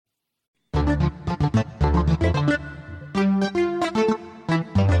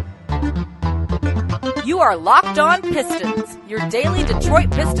are Locked On Pistons, your daily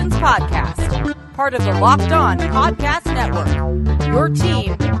Detroit Pistons podcast. Part of the Locked On Podcast Network, your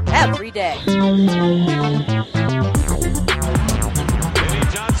team every day. Eddie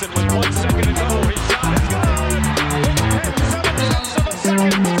Johnson with 1 second to go. His shot is good. And 7 tenths of a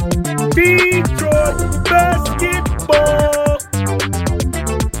second. Detroit basketball.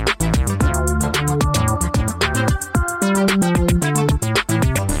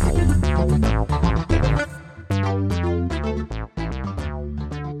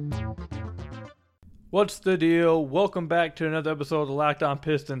 What's the deal? Welcome back to another episode of the Locked On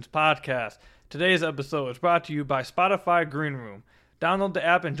Pistons podcast. Today's episode is brought to you by Spotify Green Room. Download the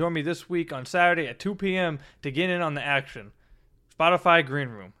app and join me this week on Saturday at 2 p.m. to get in on the action. Spotify Green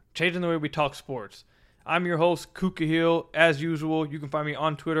Room, changing the way we talk sports. I'm your host, Kuka Hill. As usual, you can find me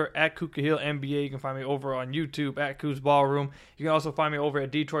on Twitter at Kuka Hill NBA. You can find me over on YouTube at Kuz Ballroom. You can also find me over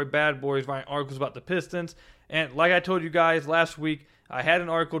at Detroit Bad Boys writing articles about the Pistons. And like I told you guys last week, I had an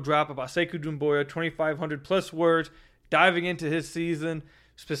article drop about Sekou Doumbouya, 2,500 plus words, diving into his season,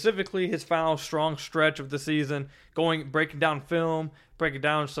 specifically his final strong stretch of the season, breaking down film, breaking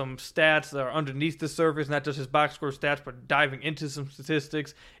down some stats that are underneath the surface, not just his box score stats, but diving into some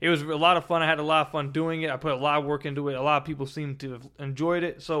statistics. It was a lot of fun. I had a lot of fun doing it. I put a lot of work into it. A lot of people seem to have enjoyed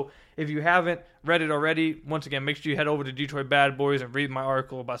it. So if you haven't read it already, once again, make sure you head over to Detroit Bad Boys and read my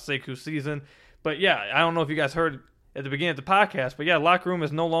article about Sekou's season. But yeah, I don't know if you guys heard at the beginning of the podcast, but yeah, Locker Room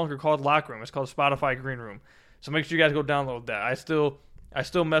is no longer called Locker Room. It's called Spotify Green Room. So make sure you guys go download that. I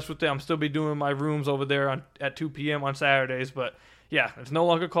still mess with it. I'm still be doing my rooms over there at 2 p.m. on Saturdays, but yeah, it's no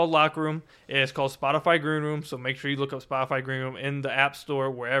longer called Locker Room. It's called Spotify Green Room, so make sure you look up Spotify Green Room in the App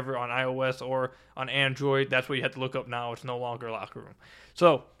Store, wherever, on iOS or on Android. That's what you have to look up now. It's no longer Locker Room.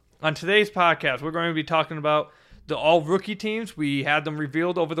 So on today's podcast, we're going to be talking about the All-Rookie teams. We had them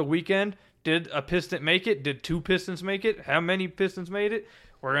revealed over the weekend. Did a Piston make it? Did two Pistons make it? How many Pistons made it?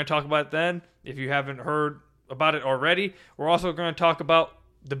 We're going to talk about it then, if you haven't heard about it already. We're also going to talk about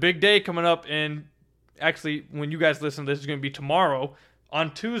the big day coming up in, actually, when you guys listen, this is going to be tomorrow.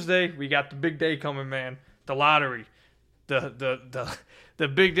 On Tuesday, we got the big day coming, man. The lottery. The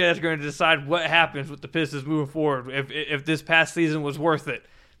big day that's going to decide what happens with the Pistons moving forward. If this past season was worth it.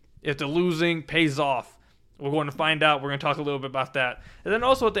 If the losing pays off. We're going to find out. We're going to talk a little bit about that. And then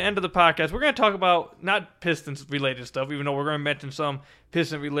also at the end of the podcast, we're going to talk about not Pistons-related stuff, even though we're going to mention some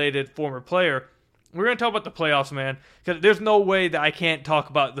Piston-related former player. We're going to talk about the playoffs, man, because there's no way that I can't talk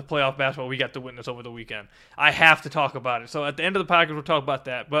about the playoff basketball we got to witness over the weekend. I have to talk about it. So at the end of the podcast, we'll talk about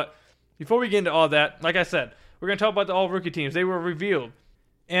that. But before we get into all that, like I said, we're going to talk about the all-rookie teams. They were revealed.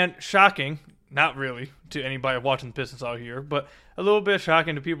 And shocking, not really to anybody watching the Pistons out here, but a little bit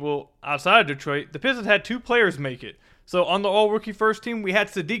shocking to people outside of Detroit, the Pistons had two players make it. So on the all-rookie first team, we had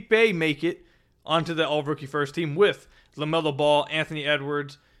Saddiq Bey make it onto the all-rookie first team with LaMelo Ball, Anthony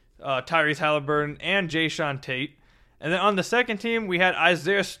Edwards, Tyrese Halliburton, and Jae'Sean Tate. And then on the second team, we had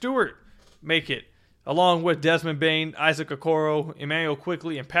Isaiah Stewart make it, along with Desmond Bane, Isaac Okoro, Emmanuel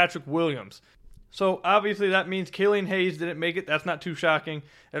Quickley, and Patrick Williams. So obviously that means Killian Hayes didn't make it. That's not too shocking.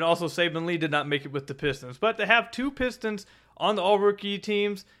 And also Saben Lee did not make it with the Pistons. But to have two Pistons on the all-rookie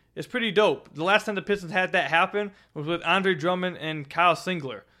teams is pretty dope. The last time the Pistons had that happen was with Andre Drummond and Kyle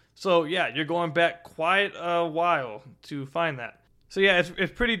Singler. So yeah, you're going back quite a while to find that. So yeah,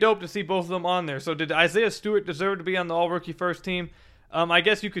 it's pretty dope to see both of them on there. So did Isaiah Stewart deserve to be on the all-rookie first team? I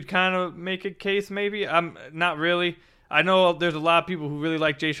guess you could kind of make a case maybe. Not really. I know there's a lot of people who really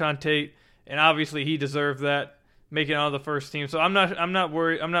like Jae'Sean Tate. And obviously he deserved that, making it on the first team. So I'm not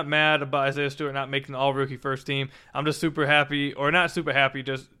worried. I'm not mad about Isaiah Stewart not making the all-rookie first team. I'm just super happy, or not super happy.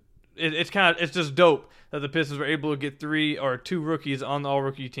 Just it's just dope that the Pistons were able to get two rookies on the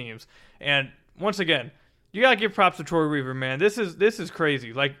all-rookie teams. And once again, you gotta give props to Troy Weaver, man. This is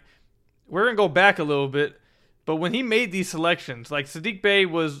crazy. Like, we're gonna go back a little bit, but when he made these selections, like Saddiq Bey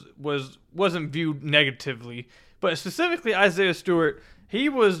wasn't viewed negatively, but specifically Isaiah Stewart. He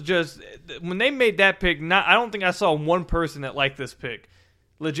was just, when they made that pick, I don't think I saw one person that liked this pick.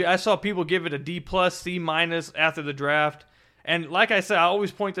 Legit, I saw people give it a D+, C- after the draft. And like I said, I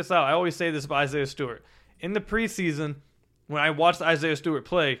always point this out. I always say this about Isaiah Stewart. In the preseason, when I watched Isaiah Stewart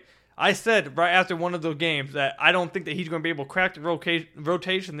play, I said right after one of those games that I don't think that he's going to be able to crack the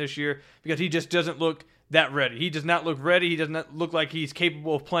rotation this year because he just doesn't look that ready. He does not look ready. He does not look like he's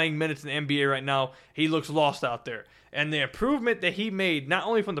capable of playing minutes in the NBA right now. He looks lost out there. And the improvement that he made, not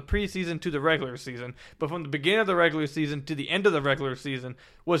only from the preseason to the regular season, but from the beginning of the regular season to the end of the regular season,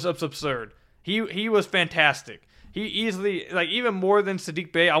 was absurd. He was fantastic. He easily, like, even more than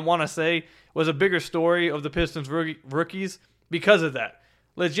Saddiq Bey, I want to say, was a bigger story of the Pistons rookies because of that.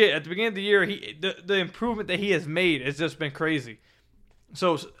 legit, at the beginning of the year, the improvement that he has made has just been crazy.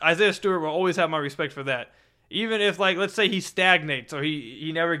 So Isaiah Stewart will always have my respect for that. Even if, like, let's say he stagnates or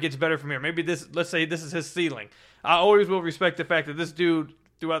he never gets better from here. Maybe let's say this is his ceiling. I always will respect the fact that this dude,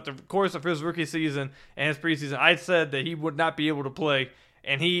 throughout the course of his rookie season and his preseason, I said that he would not be able to play,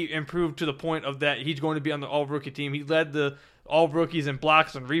 and he improved to the point of that he's going to be on the all-rookie team. He led the all-rookies in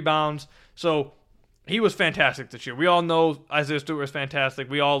blocks and rebounds. So he was fantastic this year. We all know Isaiah Stewart is fantastic.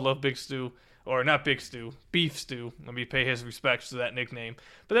 We all love Big Stu. Or not Big Stu, Beef Stew. Let me pay his respects to that nickname.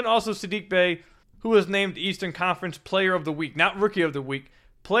 But then also Saddiq Bey, who was named Eastern Conference Player of the Week. Not Rookie of the Week,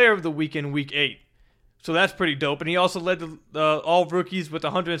 Player of the Week in Week 8. So that's pretty dope. And he also led the all-rookies with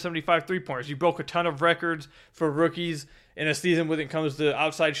 175 three-pointers. He broke a ton of records for rookies in a season when it comes to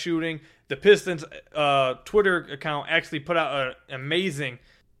outside shooting. The Pistons Twitter account actually put out an amazing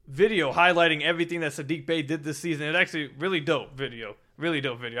video highlighting everything that Saddiq Bey did this season. It's actually really dope video. Really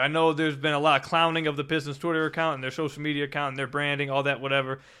dope video. I know there's been a lot of clowning of the Pistons Twitter account and their social media account and their branding, all that,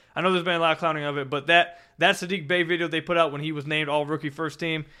 whatever. I know there's been a lot of clowning of it, but that Saddiq Bey video they put out when he was named All-Rookie First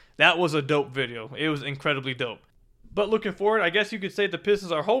Team, that was a dope video. It was incredibly dope. But looking forward, I guess you could say the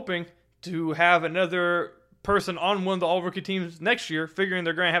Pistons are hoping to have another person on one of the All-Rookie teams next year, figuring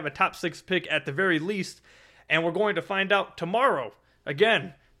they're going to have a top 6 pick at the very least, and we're going to find out tomorrow.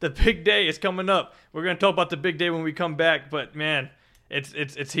 Again, the big day is coming up. We're going to talk about the big day when we come back, but man,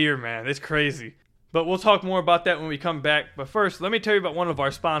 It's here, man. It's crazy. But we'll talk more about that when we come back. But first, let me tell you about one of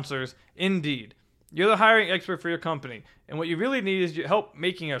our sponsors, Indeed. You're the hiring expert for your company, and what you really need is your help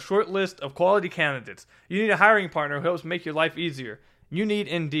making a short list of quality candidates. You need a hiring partner who helps make your life easier. You need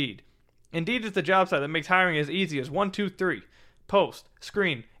Indeed. Indeed is the job site that makes hiring as easy as 1, 2, 3. Post,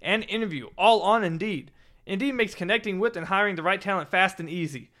 screen, and interview, all on Indeed. Indeed makes connecting with and hiring the right talent fast and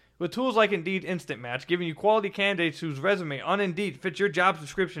easy. With tools like Indeed Instant Match, giving you quality candidates whose resume on Indeed fits your job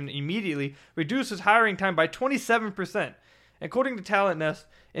description immediately reduces hiring time by 27%. According to Talent Nest,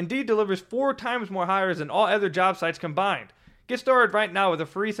 Indeed delivers 4 times more hires than all other job sites combined. Get started right now with a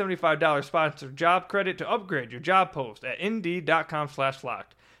free $75 sponsored job credit to upgrade your job post at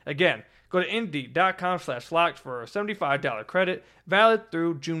Indeed.com/locked. Again, go to Indeed.com/locked for a $75 credit, valid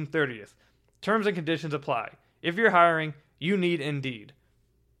through June 30th. Terms and conditions apply. If you're hiring, you need Indeed.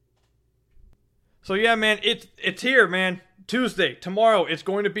 So yeah, man, it's here, man. Tuesday, tomorrow, it's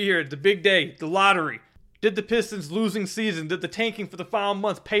going to be here. The big day, the lottery. Did the Pistons' losing season, did the tanking for the final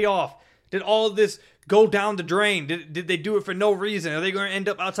months pay off? Did all of this go down the drain? Did they do it for no reason? Are they going to end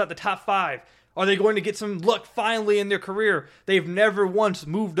up outside the top 5? Are they going to get some luck finally in their career? They've never once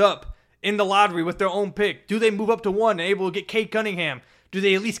moved up in the lottery with their own pick. Do they move up to 1 and able to get Kate Cunningham? Do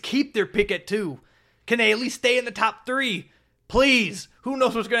they at least keep their pick at 2? Can they at least stay in the top 3? Please, who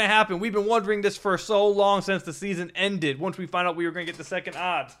knows what's going to happen? We've been wondering this for so long since the season ended. Once we found out we were going to get the second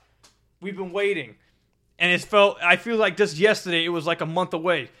odds, we've been waiting. And I feel like just yesterday it was like a month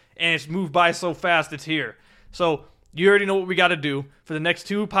away. And it's moved by so fast, it's here. So you already know what we got to do. For the next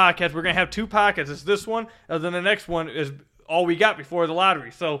 2 podcasts, we're going to have 2 podcasts. It's this one, and then the next one is all we got before the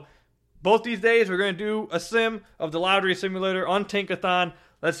lottery. So both these days, we're going to do a sim of the lottery simulator on Tankathon.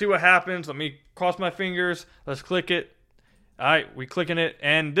 Let's see what happens. Let me cross my fingers. Let's click it. All right, we clicking it.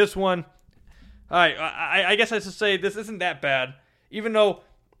 And this one, all right, I guess I should say this isn't that bad. Even though,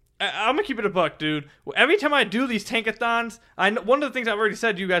 I'm going to keep it a buck, dude. Every time I do these Tankathons, one of the things I've already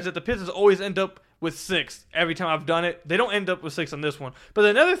said to you guys is that the Pistons always end up with 6 every time I've done it. They don't end up with 6 on this one. But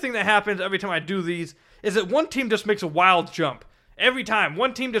another thing that happens every time I do these is that one team just makes a wild jump. Every time.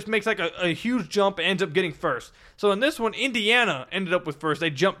 One team just makes like a huge jump and ends up getting first. So in this one, Indiana ended up with first. They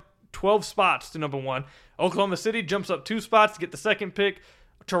jumped 12 spots to number 1. Oklahoma City jumps up 2 spots to get the second pick.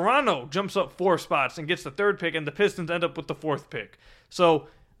 Toronto jumps up 4 spots and gets the third pick, and the Pistons end up with the 4th pick. So,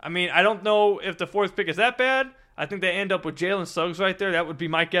 I mean, I don't know if the 4th pick is that bad. I think they end up with Jalen Suggs right there. That would be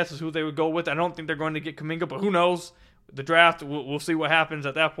my guess is who they would go with. I don't think they're going to get Kuminga, but who knows? The draft, we'll see what happens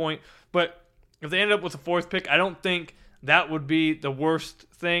at that point. But if they end up with the 4th pick, I don't think that would be the worst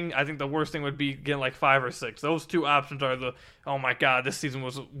thing. I think the worst thing would be getting like 5 or 6. Those 2 options are the, oh my God, this season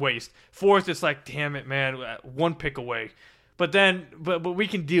was a waste. 4th, it's like, damn it, man, 1 pick away. But then, but we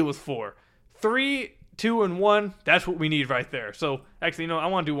can deal with 4. 3, 2, and 1, that's what we need right there. So, actually, I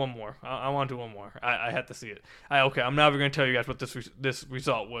want to do one more. I want to do one more. I have to see it. Okay, I'm never going to tell you guys what this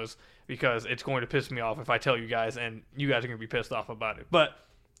result was because it's going to piss me off if I tell you guys, and you guys are going to be pissed off about it. But,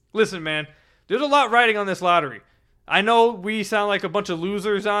 listen, man, there's a lot riding on this lottery. I know we sound like a bunch of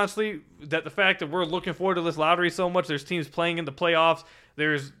losers, honestly, that the fact that we're looking forward to this lottery so much, there's teams playing in the playoffs,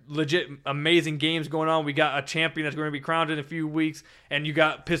 There's legit amazing games going on. We got a champion that's going to be crowned in a few weeks, and you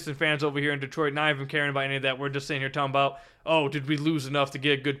got Piston fans over here in Detroit not even caring about any of that. We're just sitting here talking about, oh, did we lose enough to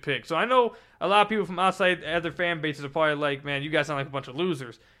get a good pick? So I know a lot of people from outside other fan bases are probably like, man, you guys sound like a bunch of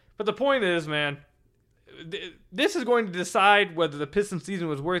losers. But the point is, man, this is going to decide whether the Pistons season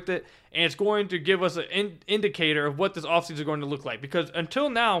was worth it, and it's going to give us an indicator of what this offseason is going to look like. Because until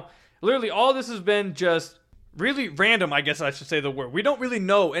now, literally all this has been just really random, I guess I should say the word. We don't really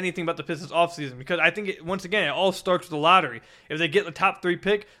know anything about the Pistons offseason because I think, once again, it all starts with the lottery. If they get the top 3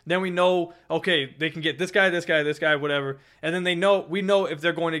 pick, then we know, okay, they can get this guy, whatever. And then we know if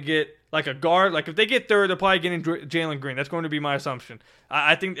they're going to get like a guard. Like if they get 3rd, they're probably getting Jalen Green. That's going to be my assumption.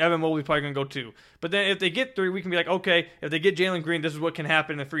 I think Evan Mobley's probably going to go 2. But then if they get 3, we can be like, okay, if they get Jalen Green, this is what can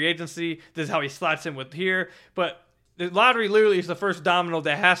happen in free agency. This is how he slots in with here. But the lottery literally is the first domino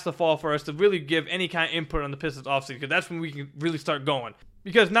that has to fall for us to really give any kind of input on the Pistons offseason, because that's when we can really start going.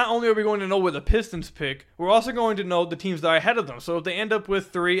 Because not only are we going to know where the Pistons pick, we're also going to know the teams that are ahead of them. So if they end up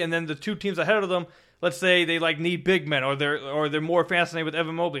with 3 and then the 2 teams ahead of them, let's say they need big men or they're more fascinated with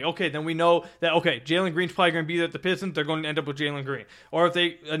Evan Mobley. Okay, then we know that, okay, Jalen Green's probably going to be there at the Pistons. They're going to end up with Jalen Green. Or if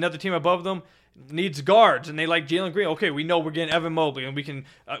another team above them needs guards and they like Jalen Green, okay, we know we're getting Evan Mobley and we can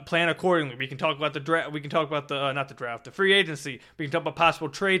plan accordingly. We can talk about the draft. We can talk about the free agency. We can talk about possible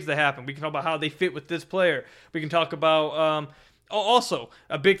trades that happen. We can talk about how they fit with this player. We can talk about also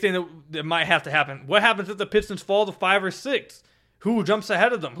a big thing that might have to happen. What happens if the Pistons fall to 5 or 6? Who jumps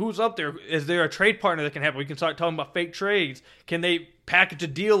ahead of them? Who's up there? Is there a trade partner that can happen? We can start talking about fake trades. Can they package a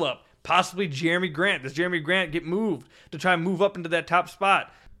deal up? Possibly Jeremy Grant. Does Jeremy Grant get moved to try and move up into that top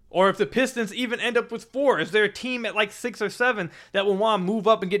spot? Or if the Pistons even end up with 4, is there a team at like 6 or 7 that will want to move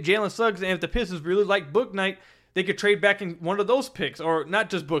up and get Jalen Suggs? And if the Pistons really like Bouknight, they could trade back in one of those picks. Or not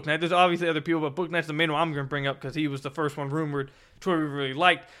just Bouknight. There's obviously other people, but Bouknight's the main one I'm going to bring up because he was the first one rumored to where we really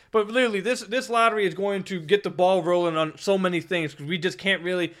liked. But literally, this lottery is going to get the ball rolling on so many things because we just can't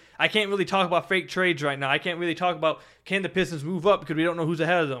really – I can't really talk about fake trades right now. I can't really talk about can the Pistons move up because we don't know who's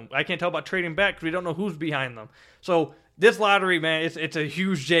ahead of them. I can't talk about trading back because we don't know who's behind them. So this lottery, man, it's a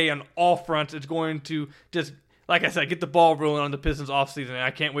huge J on all fronts. It's going to just, like I said, get the ball rolling on the Pistons offseason, and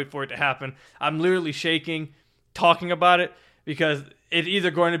I can't wait for it to happen. I'm literally shaking talking about it because it's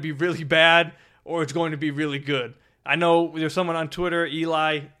either going to be really bad or it's going to be really good. I know there's someone on Twitter,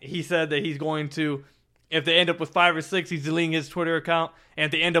 Eli, he said that he's going to, if they end up with 5 or 6, he's deleting his Twitter account, and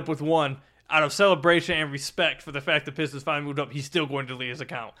if they end up with 1, out of celebration and respect for the fact the Pistons finally moved up, he's still going to delete his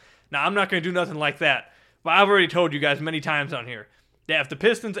account. Now, I'm not going to do nothing like that. But I've already told you guys many times on here that if the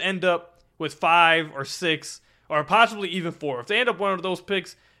Pistons end up with 5 or 6 or possibly even 4, if they end up one of those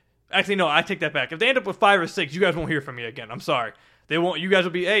picks, actually no, I take that back. If they end up with 5 or 6, you guys won't hear from me again. I'm sorry. They won't. You guys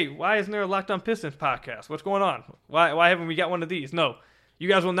will be, hey, why isn't there a Locked On Pistons podcast? What's going on? Why haven't we got one of these? No, you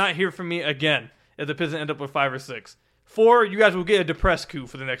guys will not hear from me again if the Pistons end up with 5 or 6. 4, you guys will get a depressed coup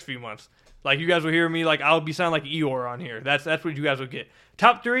for the next few months. Like, you guys will hear me, like, I'll be sounding like Eeyore on here. That's what you guys will get.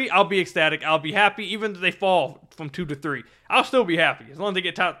 Top 3, I'll be ecstatic. I'll be happy, even if they fall from 2 to 3. I'll still be happy, as long as they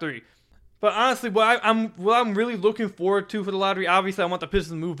get top 3. But honestly, what I'm really looking forward to for the lottery, obviously I want the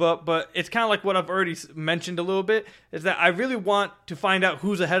Pistons to move up, but it's kind of like what I've already mentioned a little bit, is that I really want to find out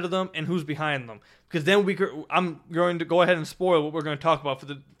who's ahead of them and who's behind them. Because then I'm going to go ahead and spoil what we're going to talk about for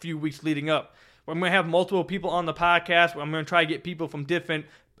the few weeks leading up. I'm going to have multiple people on the podcast. I'm going to try to get people from different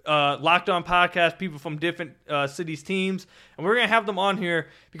Locked On podcasts, people from different cities' teams, and we're gonna have them on here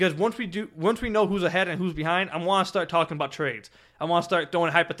because once we know who's ahead and who's behind, I want to start talking about trades. I want to start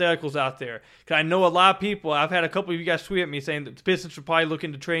throwing hypotheticals out there because I know a lot of people. I've had a couple of you guys tweet at me saying that the Pistons should probably look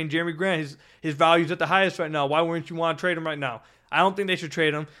into trading Jeremy Grant. His value's at the highest right now. Why wouldn't you want to trade him right now? I don't think they should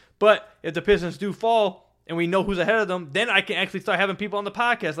trade him, but if the Pistons do fall and we know who's ahead of them, then I can actually start having people on the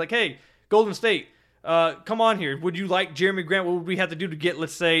podcast like, hey, Golden State, come on here. Would you like Jeremy Grant? What would we have to do to get,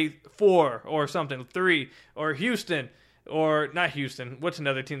 let's say, 4 or something, 3, or Houston, or not Houston? What's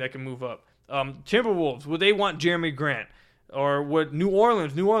another team that can move up? Timberwolves. Would they want Jeremy Grant? Or would New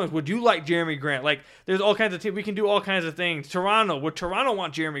Orleans, would you like Jeremy Grant? Like, there's all kinds of teams. We can do all kinds of things. Toronto, would Toronto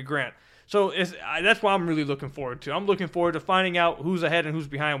want Jeremy Grant? So that's what I'm really looking forward to. I'm looking forward to finding out who's ahead and who's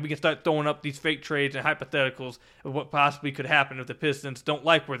behind. We can start throwing up these fake trades and hypotheticals of what possibly could happen if the Pistons don't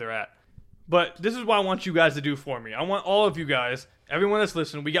like where they're at. But this is what I want you guys to do for me. I want all of you guys, everyone that's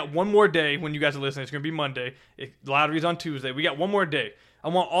listening, we got one more day when you guys are listening. It's going to be Monday. The lottery's on Tuesday. We got one more day. I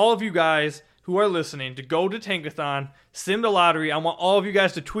want all of you guys who are listening to go to Tankathon, sim the lottery. I want all of you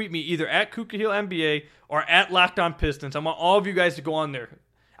guys to tweet me either at KukaHillNBA or at Locked On Pistons. I want all of you guys to go on there.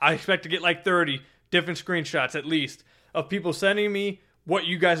 I expect to get like 30 different screenshots at least of people sending me what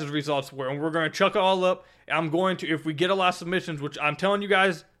you guys' results were. And we're going to chuck it all up. I'm going to, if we get a lot of submissions, which I'm telling you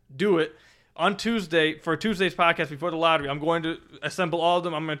guys, do it. On Tuesday, for Tuesday's podcast before the lottery, I'm going to assemble all of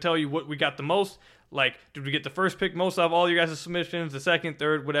them. I'm going to tell you what we got the most. Like, did we get the first pick most out of all you guys' submissions, the second,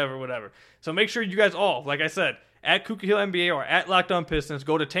 third, whatever. So make sure you guys all, like I said, at Kookie Hill NBA or at Locked On Pistons,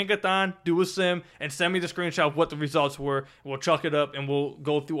 go to Tankathon, do a sim, and send me the screenshot of what the results were. We'll chuck it up, and we'll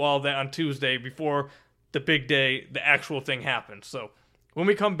go through all of that on Tuesday before the big day, the actual thing happens. So when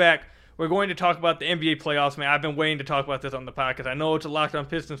we come back, we're going to talk about the NBA playoffs, man. I've been waiting to talk about this on the podcast. I know it's a Locked On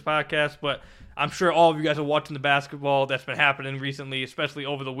Pistons podcast, but I'm sure all of you guys are watching the basketball that's been happening recently, especially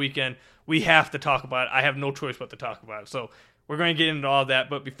over the weekend. We have to talk about it. I have no choice but to talk about it. So we're going to get into all that.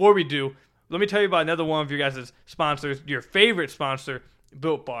 But before we do, let me tell you about another one of your guys' sponsors, your favorite sponsor,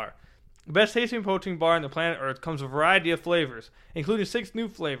 Built Bar. The best tasting protein bar on the planet Earth comes with a variety of flavors, including 6 new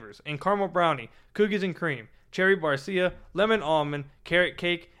flavors in caramel brownie, cookies and cream, cherry barcia, lemon almond, carrot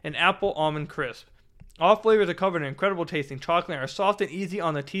cake, and apple almond crisp. All flavors are covered in incredible tasting chocolate and are soft and easy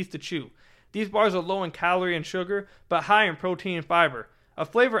on the teeth to chew. These bars are low in calorie and sugar, but high in protein and fiber. A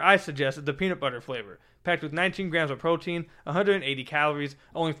flavor I suggest is the peanut butter flavor, packed with 19 grams of protein, 180 calories,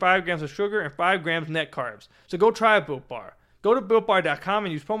 only 5 grams of sugar, and 5 grams net carbs. So go try a Built Bar. Go to BuiltBar.com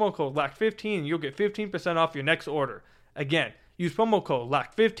and use promo code LOCK15 and you'll get 15% off your next order. Again, use promo code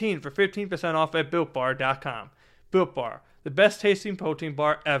LOCK15 for 15% off at BuiltBar.com. Built Bar, the best tasting protein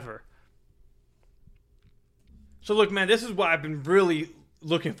bar ever. So look, man, this is what I've been really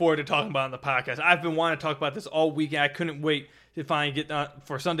looking forward to talking about on the podcast. I've been wanting to talk about this all week, and I couldn't wait to finally get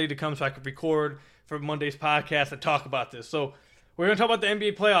for Sunday to come so I could record for Monday's podcast and talk about this. So we're going to talk about the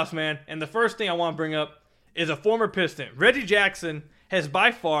NBA playoffs, man. And the first thing I want to bring up is a former Piston. Reggie Jackson has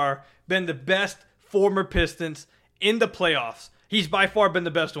by far been the best former Pistons in the playoffs. He's by far been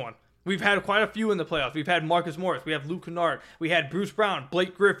the best one. We've had quite a few in the playoffs. We've had Marcus Morris. We have Luke Kennard. We had Bruce Brown,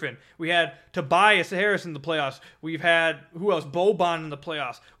 Blake Griffin. We had Tobias Harris in the playoffs. We've had, who else? Boban in the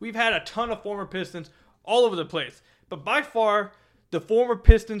playoffs. We've had a ton of former Pistons all over the place. But by far, the former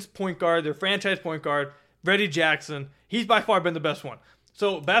Pistons point guard, their franchise point guard, Reggie Jackson, he's by far been the best one.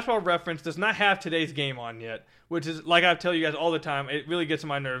 So Basketball Reference does not have today's game on yet, which is, like I tell you guys all the time, it really gets on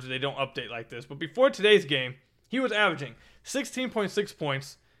my nerves if they don't update like this. But before today's game, he was averaging 16.6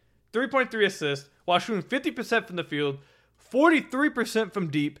 points, 3.3 assists, while shooting 50% from the field, 43% from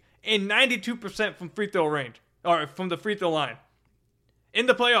deep, and 92% from free throw range, or from the free throw line. In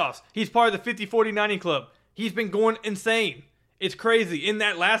the playoffs, he's part of the 50-40-90 club. He's been going insane. It's crazy. In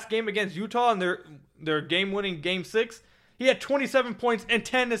that last game against Utah in their game-winning Game 6, he had 27 points and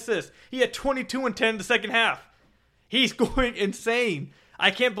 10 assists. He had 22 and 10 in the second half. He's going insane.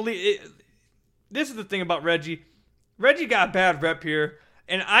 I can't believe it. This is the thing about Reggie. Reggie got a bad rep here,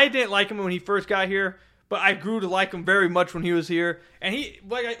 and I didn't like him when he first got here, but I grew to like him very much when he was here. And he,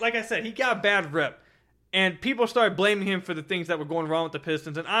 like I said, he got a bad rep. And people started blaming him for the things that were going wrong with the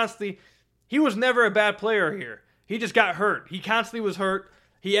Pistons. And honestly, he was never a bad player here. He just got hurt. He constantly was hurt.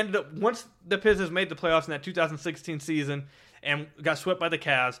 He ended up, once the Pistons made the playoffs in that 2016 season and got swept by the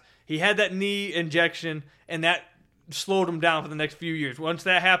Cavs, he had that knee injection, and that slowed him down for the next few years. Once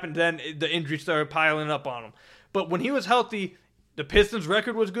that happened, then the injuries started piling up on him. But when he was healthy, the Pistons'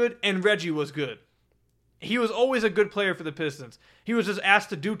 record was good, and Reggie was good. He was always a good player for the Pistons. He was just asked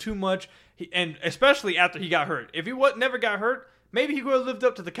to do too much, and especially after he got hurt. If he never got hurt, maybe he would have lived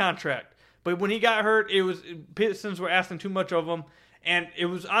up to the contract. But when he got hurt, Pistons were asking too much of him, and it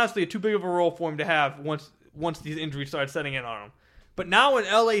was honestly too big of a role for him to have once these injuries started setting in on him. But now in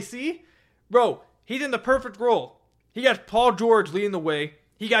LAC, bro, he's in the perfect role. He got Paul George leading the way.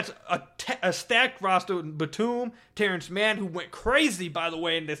 He got a stacked roster with Batum, Terrence Mann, who went crazy, by the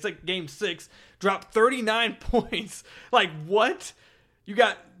way, in the Game 6, dropped 39 points. Like, what? You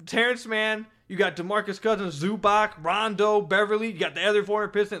got Terrence Mann, you got DeMarcus Cousins, Zubac, Rondo, Beverly, you got the other former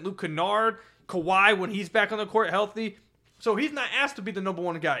Piston, Luke Kennard, Kawhi when he's back on the court healthy. So he's not asked to be the number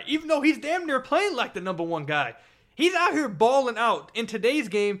one guy, even though he's damn near playing like the number one guy. He's out here balling out. In today's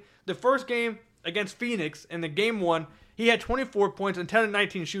game, the first game against Phoenix in the Game 1, he had 24 points and 10 and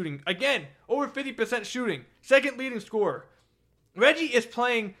 19 shooting. Again, over 50% shooting. Second leading scorer. Reggie is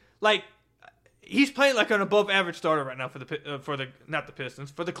playing like he's playing like an above average starter right now for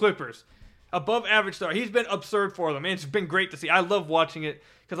the Clippers. Above average starter. He's been absurd for them, and it's been great to see. I love watching it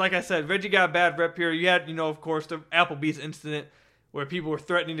because, like I said, Reggie got a bad rep here. You had, of course, the Applebee's incident where people were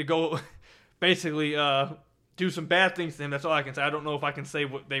threatening to go basically do some bad things to him. That's all I can say. I don't know if I can say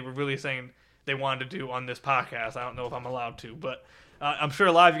what they were really saying they wanted to do on this podcast. I don't know if I'm allowed to, but I'm sure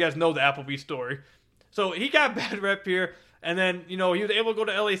a lot of you guys know the Applebee story. So he got a bad rep here. And then, he was able to go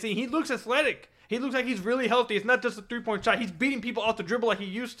to LAC. He looks athletic. He looks like he's really healthy. It's not just a three-point shot. He's beating people off the dribble like he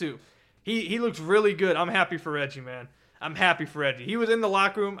used to. He looks really good. I'm happy for Reggie, man. I'm happy for Reggie. He was in the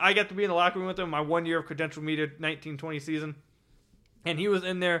locker room. I got to be in the locker room with him my 1 year of credential media 1920 season. And he was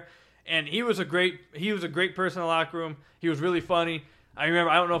in there, and he was a great person in the locker room. He was really funny. I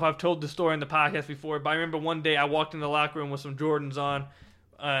don't know if I've told this story in the podcast before, but I remember one day I walked in the locker room with some Jordans on,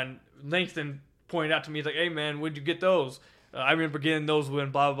 and Langston pointed out to me, he's like, hey, man, where'd you get those? I remember getting those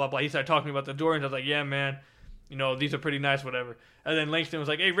when blah, blah, blah, blah. He started talking about the Jordans. I was like, yeah, man, these are pretty nice, whatever. And then Langston was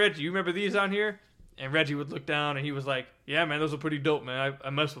like, hey, Reggie, you remember these on here? And Reggie would look down, and he was like, yeah, man, those are pretty dope, man. I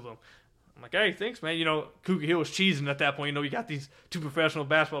mess with them. I'm like, hey, thanks, man. Cougar Hill was cheesing at that point. You got these two professional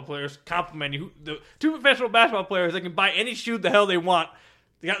basketball players complimenting you. The two professional basketball players, they can buy any shoe the hell they want.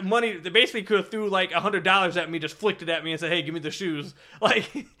 They got money. They basically could have threw like $100 at me, just flicked it at me, and said, hey, give me the shoes.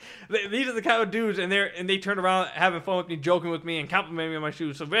 Like, these are the kind of dudes, and they turned around having fun with me, joking with me, and complimenting me on my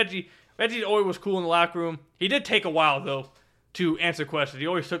shoes. So Reggie always was cool in the locker room. He did take a while, though, to answer questions. He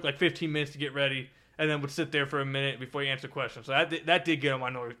always took like 15 minutes to get ready, and then would sit there for a minute before he answered questions. So that did get on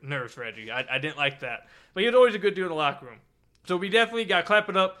my nerves, Reggie. I didn't like that. But he was always a good dude in the locker room. So we definitely got to clap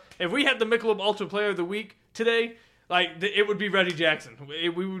it up. If we had the Michelob Ultra Player of the Week today, it would be Reggie Jackson. We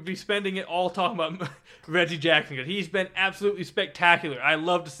would be spending it all talking about Reggie Jackson because he's been absolutely spectacular. I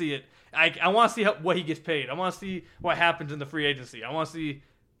love to see it. I want to see what he gets paid. I want to see what happens in the free agency. I want to see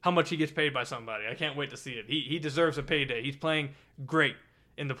how much he gets paid by somebody. I can't wait to see it. He deserves a payday. He's playing great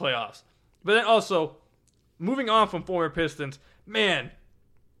in the playoffs. But then also, moving on from former Pistons, man,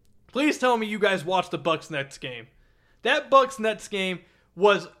 please tell me you guys watched the Bucks-Nets game. That Bucks-Nets game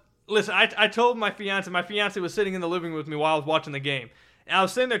was, listen, I told my fiance was sitting in the living room with me while I was watching the game. And I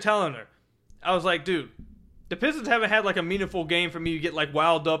was sitting there telling her, I was like, dude, the Pistons haven't had like a meaningful game for me to get like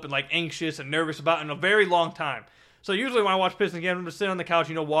wild up and like anxious and nervous about in a very long time. So usually when I watch Pistons games, I'm just sitting on the couch,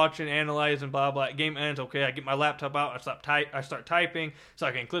 watching, analyzing, blah, blah. Game ends, okay, I get my laptop out, I start typing,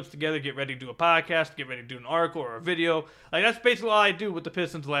 start getting clips together, get ready to do a podcast, get ready to do an article or a video. Like, that's basically all I do with the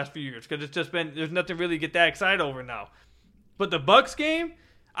Pistons the last few years, because it's just been, there's nothing really to get that excited over now. But the Bucks game,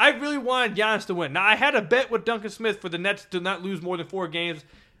 I really wanted Giannis to win. Now, I had a bet with Duncan Smith for the Nets to not lose more than 4 games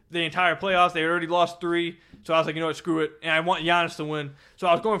the entire playoffs. They already lost 3, so I was like, you know what, screw it. And I want Giannis to win, so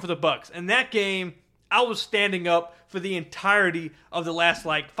I was going for the Bucks. And that game, I was standing up for the entirety of the last,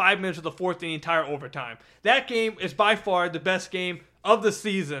 5 minutes of the fourth and the entire overtime. That game is by far the best game of the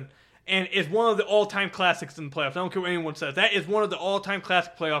season, and is one of the all-time classics in the playoffs. I don't care what anyone says. That is one of the all-time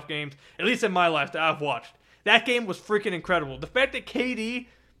classic playoff games, at least in my life, that I've watched. That game was freaking incredible. The fact that KD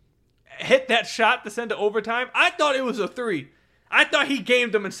hit that shot to send to overtime, I thought it was a 3. I thought he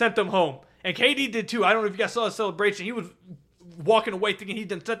gamed them and sent them home. And KD did too. I don't know if you guys saw his celebration. He was walking away thinking he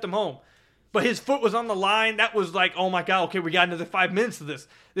didn't sent them home. But his foot was on the line. That was like, oh my God, okay, we got another 5 minutes of this.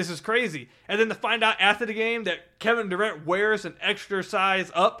 This is crazy. And then to find out after the game that Kevin Durant wears an extra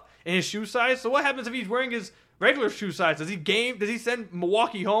size up in his shoe size. So what happens if he's wearing his regular shoe size? Does he send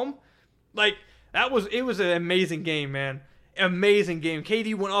Milwaukee home? It was an amazing game, man. Amazing game.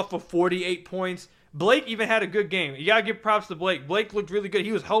 KD went off for 48 points. Blake even had a good game. You gotta give props to Blake. Blake looked really good.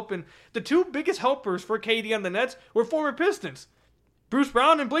 He was helping. The 2 biggest helpers for KD on the Nets were former Pistons. Bruce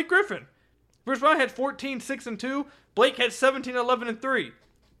Brown and Blake Griffin. Bruce Brown had 14, 6, and 2. Blake had 17, 11, and 3.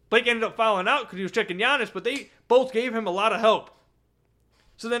 Blake ended up fouling out because he was checking Giannis, but they both gave him a lot of help.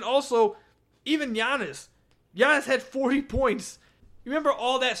 So then also, even Giannis had 40 points. You remember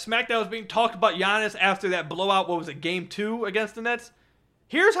all that smack that was being talked about Giannis after that blowout, Game 2 against the Nets?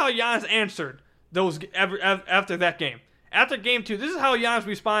 Here's how Giannis answered those after that game. After Game 2, this is how Giannis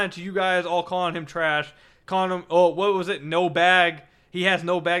responded to you guys all calling him trash, calling him, no bag. He has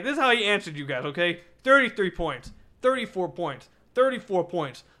no bag. This is how he answered you guys, okay? 33 points, 34 points, 34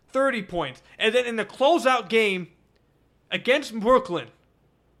 points, 30 points. And then in the closeout game against Brooklyn,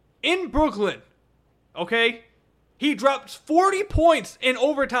 in Brooklyn, okay, he drops 40 points in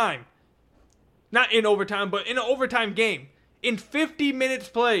overtime. Not in overtime, but in an overtime game. In 50 minutes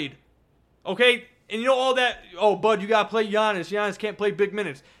played. Okay? And you know all that, Bud, you got to play Giannis. Giannis can't play big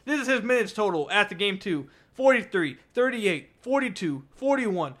minutes. This is his minutes total after Game 2. 43, 38, 42,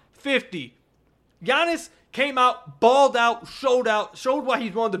 41, 50. Giannis came out, balled out, showed why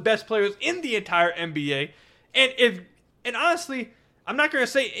he's one of the best players in the entire NBA. And honestly, I'm not going to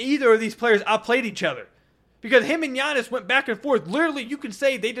say either of these players outplayed each other. Because him and Giannis went back and forth. Literally, you can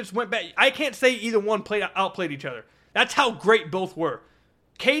say they just went back. I can't say either one outplayed each other. That's how great both were.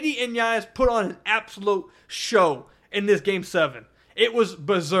 KD and Giannis put on an absolute show in this Game 7. It was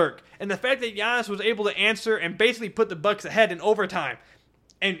berserk. And the fact that Giannis was able to answer and basically put the Bucks ahead in overtime.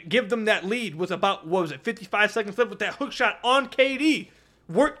 and give them that lead with about, 55 seconds left with that hook shot on KD.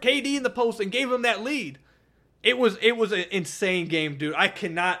 Worked KD in the post and gave him that lead. It was an insane game, dude. I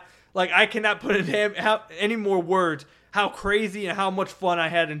cannot put in any more words how crazy and how much fun I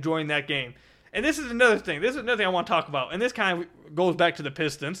had enjoying that game. And this is another thing. I want to talk about. And this kind of goes back to the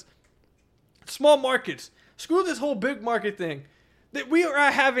Pistons. Small markets. Screw this whole big market thing. That we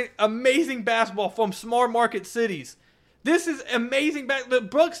are having amazing basketball from small market cities. This is amazing. The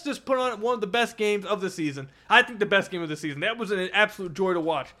Bucks just put on one of the best games of the season. I think the best game of the season. That was an absolute joy to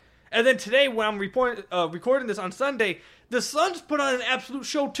watch. And then today, when I'm recording this on Sunday, the Suns put on an absolute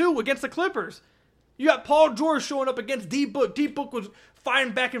show too against the Clippers. You got Paul George showing up against D-Book. D-Book was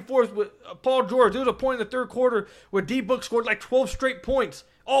fighting back and forth with Paul George. There was a point in the third quarter where D-Book scored like 12 straight points,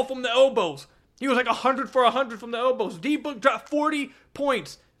 all from the elbows. He was like 100 for 100 from the elbows. D-Book dropped 40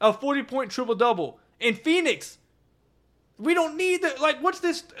 points, a 40-point triple-double. In Phoenix, we don't need that. Like, what's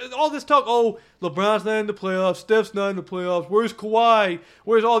this, all this talk? Oh, LeBron's not in the playoffs. Steph's not in the playoffs. Where's Kawhi?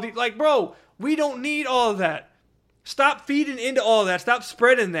 Where's all these? Like, bro, we don't need all of that. Stop feeding into all of that. Stop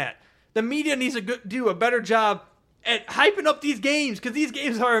spreading that. The media needs to do a better job at hyping up these games because these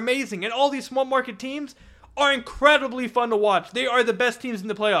games are amazing. And all these small market teams are incredibly fun to watch. They are the best teams in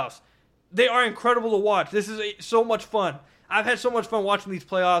the playoffs. They are incredible to watch. This is so much fun. I've had so much fun watching these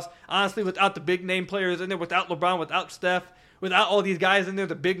playoffs, honestly, without the big name players in there, without LeBron, without Steph, without all these guys in there,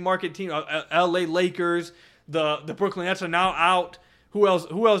 the big market team, LA Lakers, the Brooklyn Nets are now out. Who else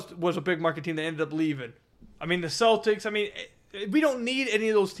was a big market team that ended up leaving? I mean, the Celtics. I mean, we don't need any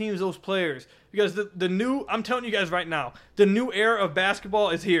of those teams, those players, because the new, I'm telling you guys right now, the new era of basketball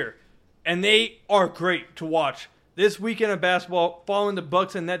is here, and they are great to watch. This weekend of basketball, following the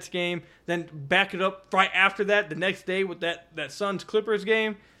Bucks and Nets game, then back it up right after that, the next day with that Suns-Clippers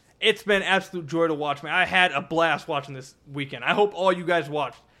game, it's been absolute joy to watch, man. I had a blast watching this weekend. I hope all you guys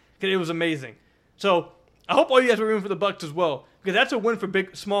watched, because it was amazing. So, I hope all you guys were rooting for the Bucks as well, because that's a win for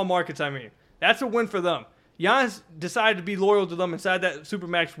small markets, I mean. That's a win for them. Giannis decided to be loyal to them inside that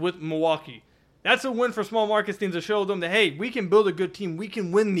Supermax with Milwaukee. That's a win for small markets teams to show them that, hey, we can build a good team. We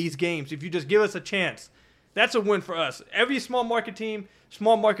can win these games if you just give us a chance. That's a win for us. Every small market team,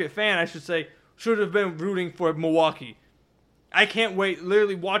 small market fan, I should say, should have been rooting for Milwaukee. I can't wait,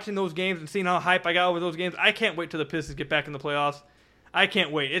 literally watching those games and seeing how hype I got over those games. I can't wait till the Pistons get back in the playoffs. I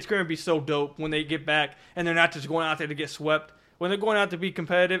can't wait. It's going to be so dope when they get back and they're not just going out there to get swept. When they're going out to be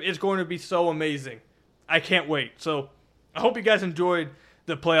competitive, it's going to be so amazing. I can't wait. So I hope you guys enjoyed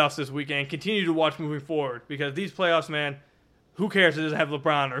the playoffs this weekend. Continue to watch moving forward, because these playoffs, man, who cares if it doesn't have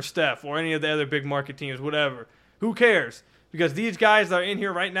LeBron or Steph or any of the other big market teams, whatever. Who cares? Because these guys that are in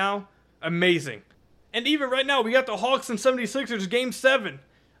here right now, amazing. And even right now, we got the Hawks and 76ers Game 7.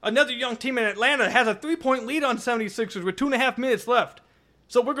 Another young team in Atlanta has a 3-point lead on 76ers with 2.5 minutes left.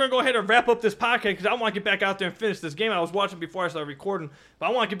 So we're going to go ahead and wrap up this podcast because I want to get back out there and finish this game. I was watching before I started recording, but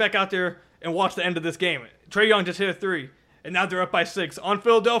I want to get back out there and watch the end of this game. Trae Young just hit a 3, and now they're up by 6 on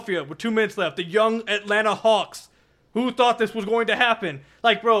Philadelphia with 2 minutes left. The young Atlanta Hawks. Who thought this was going to happen?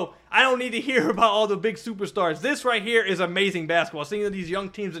 Like, bro, I don't need to hear about all the big superstars. This right here is amazing basketball. Seeing these young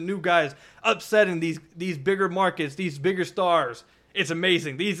teams and new guys upsetting these bigger markets, these bigger stars. It's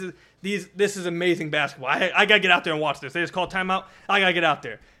amazing. This is amazing basketball. I got to get out there and watch this. They just called timeout. I got to get out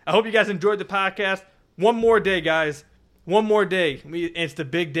there. I hope you guys enjoyed the podcast. One more day, guys. One more day. It's the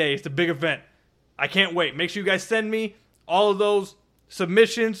big day. It's the big event. I can't wait. Make sure you guys send me all of those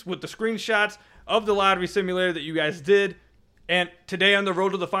submissions with the screenshots of the lottery simulator that you guys did. And today on the road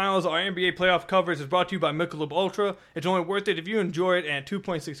to the finals, our NBA playoff coverage is brought to you by Michelob Ultra. It's only worth it if you enjoy it, and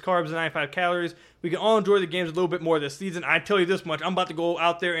 2.6 carbs and 95 calories. We can all enjoy the games a little bit more this season. I tell you this much, I'm about to go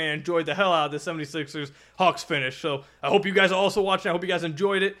out there and enjoy the hell out of the 76ers Hawks finish. So I hope you guys are also watching. I hope you guys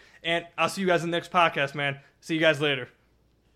enjoyed it, and I'll see you guys in the next podcast, man. See you guys later.